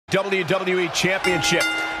WWE Championship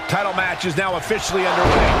title match is now officially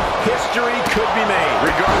underway. History could be made.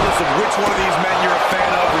 Regardless of which one of these men you're a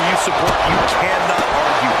fan of or you support, you cannot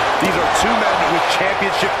argue. These are two men with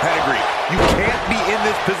championship pedigree. You can't be in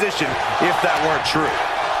this position if that weren't true.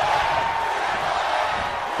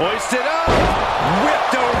 Hoisted up,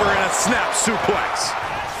 whipped over in a snap suplex.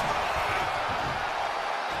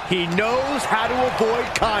 He knows how to avoid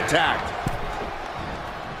contact.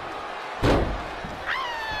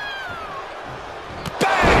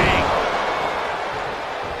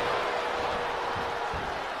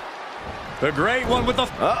 The great one with the...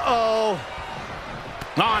 Uh-oh.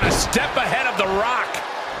 On a step ahead of The Rock.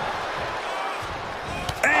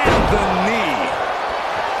 And the knee.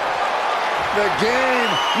 The game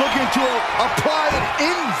looking to apply an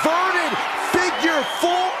inverted figure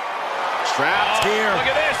four. Trapped here. Look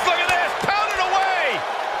at this, look at this. Pounded away.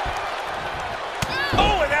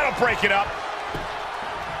 Oh, and that'll break it up.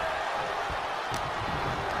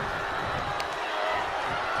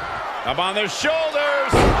 Up on their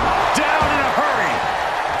shoulders. Down in a hurry.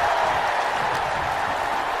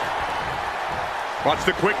 Watch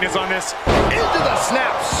the quickness on this. Into the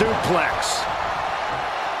snap suplex.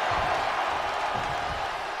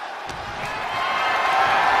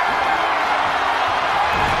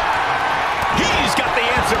 He's got the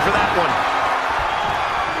answer for that one.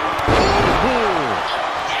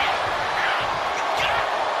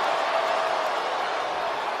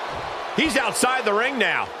 He's outside the ring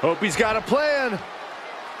now. Hope he's got a plan.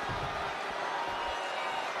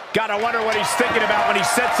 Gotta wonder what he's thinking about when he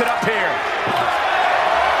sets it up here.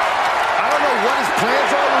 I don't know what his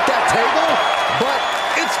plans are with that table, but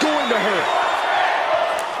it's going to hurt.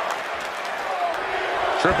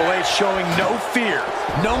 Triple H showing no fear,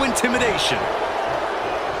 no intimidation.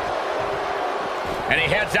 And he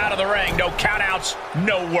heads out of the ring. No countouts,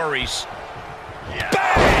 no worries.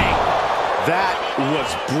 Bang! That was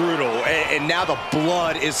brutal, and now the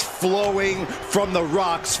blood is flowing from The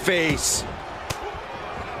Rock's face.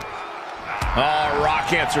 Oh,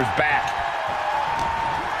 Rock answers back.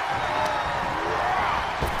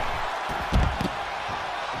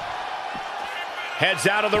 Heads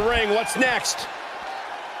out of the ring. What's next?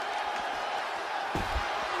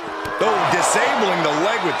 Oh, disabling the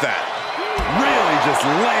leg with that. Really just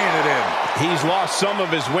laying it in. He's lost some of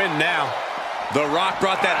his wind now. The Rock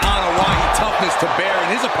brought that Anoa'i toughness to bear, and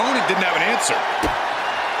his opponent didn't have an answer.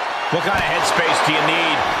 What kind of headspace do you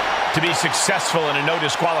need to be successful in a no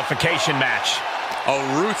disqualification match?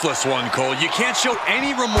 A ruthless one, Cole. You can't show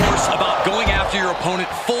any remorse about going after your opponent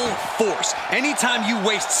full force. Anytime you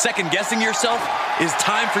waste second-guessing yourself is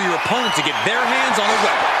time for your opponent to get their hands on a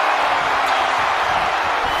weapon.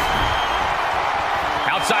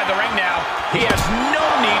 Outside the ring now, he has no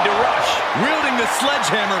need to rush. Wielding the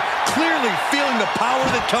sledgehammer, clearly feeling the power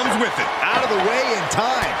that comes with it. Out of the way in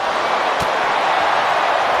time.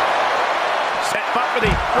 Set up for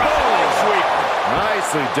the rolling sweep.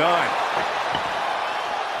 Nicely done.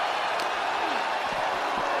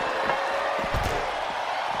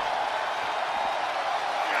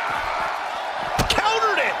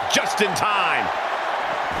 Countered it just in time.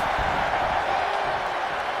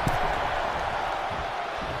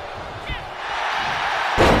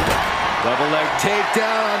 Double leg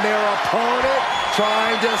takedown on their opponent,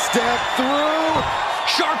 trying to step through.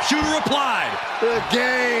 Sharpshooter applied. The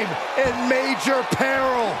game in major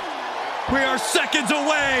peril. We are seconds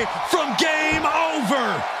away from game over.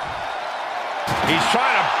 He's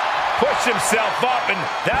trying to push himself up, and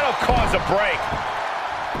that'll cause a break.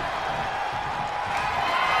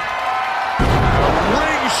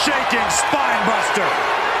 Ring-shaking spine buster.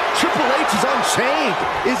 Triple H is unchained.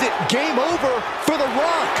 Is it game over for The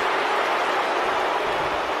Rock?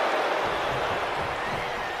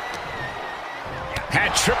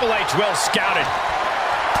 Had Triple H well scouted.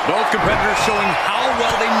 Both competitors showing how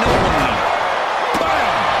well they know one another.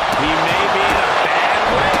 Bam! He may be in a bad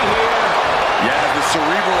way here. Yeah, the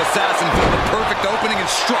cerebral assassin found the perfect opening and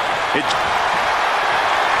struck.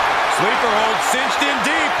 Sleeper hold cinched in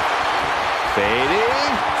deep.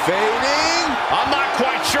 Fading, fading. I'm not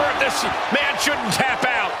quite sure if this man shouldn't tap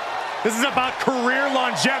out. This is about career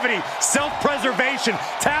longevity, self-preservation.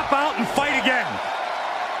 Tap out and fight again.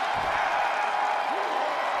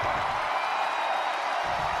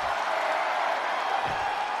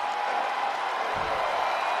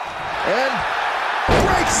 And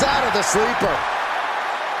breaks out of the sleeper.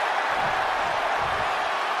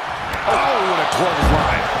 Oh, what a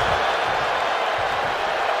clothesline.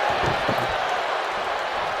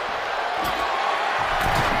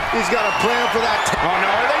 He's got a plan for that. Oh no,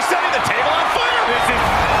 are they setting the table on fire?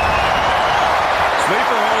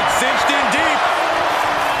 Sleeper hold cinched in deep.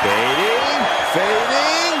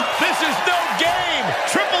 Fading. This is no game.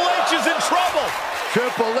 Triple H is in trouble.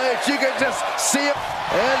 Triple H, you can just see it,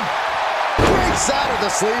 and breaks out of the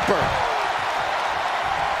sleeper.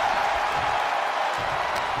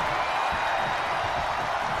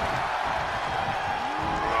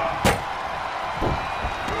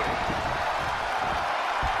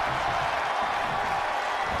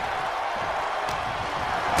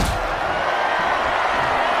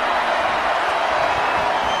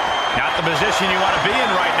 Not the position you want to be in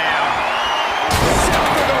right now. Set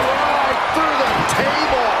for the ride through the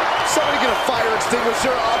table. Somebody get a fire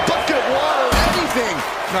extinguisher, a bucket of water, anything.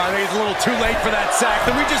 No, I think it's a little too late for that sack.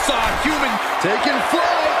 Then we just saw a human Taking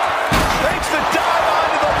flight. Makes the dive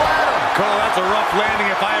onto the ladder. Cole, that's a rough landing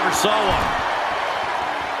if I ever saw one.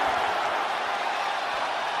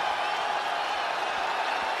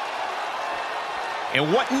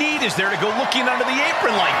 And what need is there to go looking under the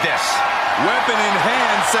apron like this? Weapon in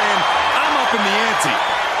hand saying, I'm up in the ante.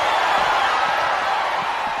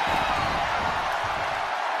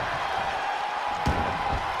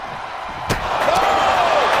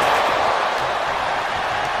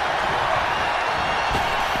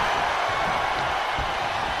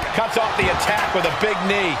 Cuts off the attack with a big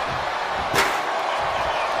knee.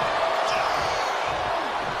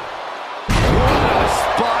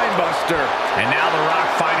 Spine buster. And now The Rock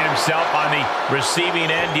finding himself on the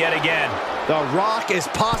receiving end yet again. The Rock is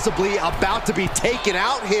possibly about to be taken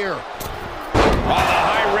out here. Oh, the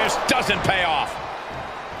high risk doesn't pay off.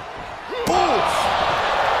 Oof.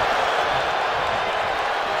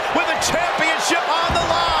 With the championship on the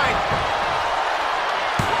line.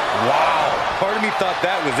 Wow. Part of me thought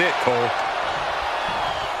that was it, Cole.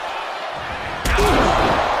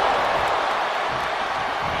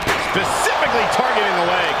 Specifically targeting the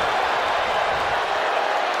leg.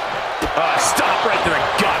 Stop right to the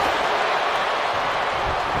gut.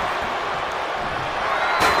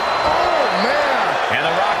 Oh, man. And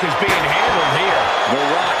The Rock is being handled here. The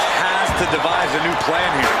Rock has to devise a new plan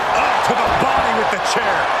here. Up to the body with the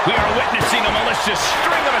chair. We are witnessing a malicious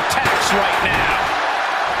string of attacks right now.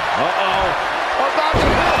 Uh-oh. About to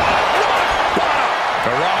hit. Bottom.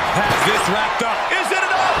 The Rock has this wrapped up. Is it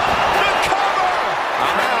enough? The cover.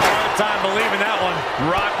 I'm having a hard time believing that one.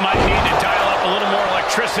 Rock might need to dial up a little more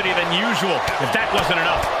electricity than usual if that wasn't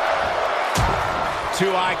enough. Two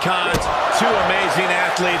icons, two amazing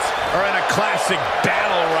athletes are in a classic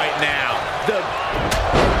battle right now.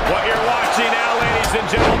 What you're watching now, ladies and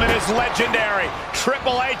gentlemen, is legendary.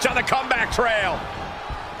 Triple H on the comeback trail.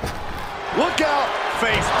 Look out.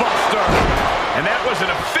 Face buster. And that was an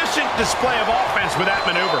efficient display of offense with that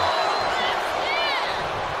maneuver.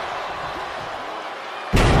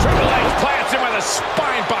 Triple H plants him with a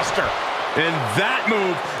spine buster. And that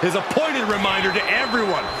move is a pointed reminder to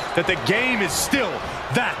everyone that the game is still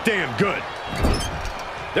that damn good.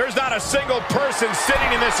 There's not a single person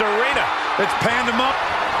sitting in this arena that's panned him up.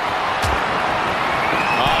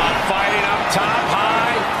 Fighting up top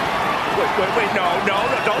high. Wait, no,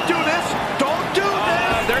 don't do this. Don't do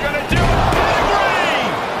this. They're going to do it. Big ring.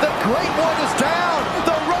 The Great One is down.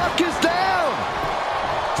 The Rock is down.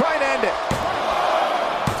 Try and end it.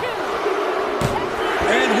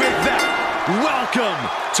 And with that, welcome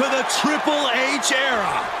to the Triple H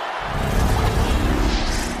era.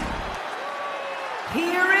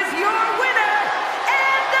 Here is your winner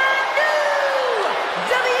and the new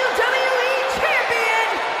WWE Champion,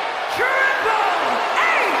 Triple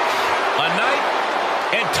H. A night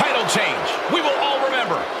and title change we will all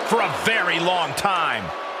remember for a very long time.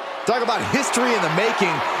 Talk about history in the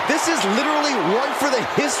making. This is literally one for the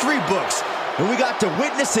history books. And we got to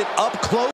witness it up close.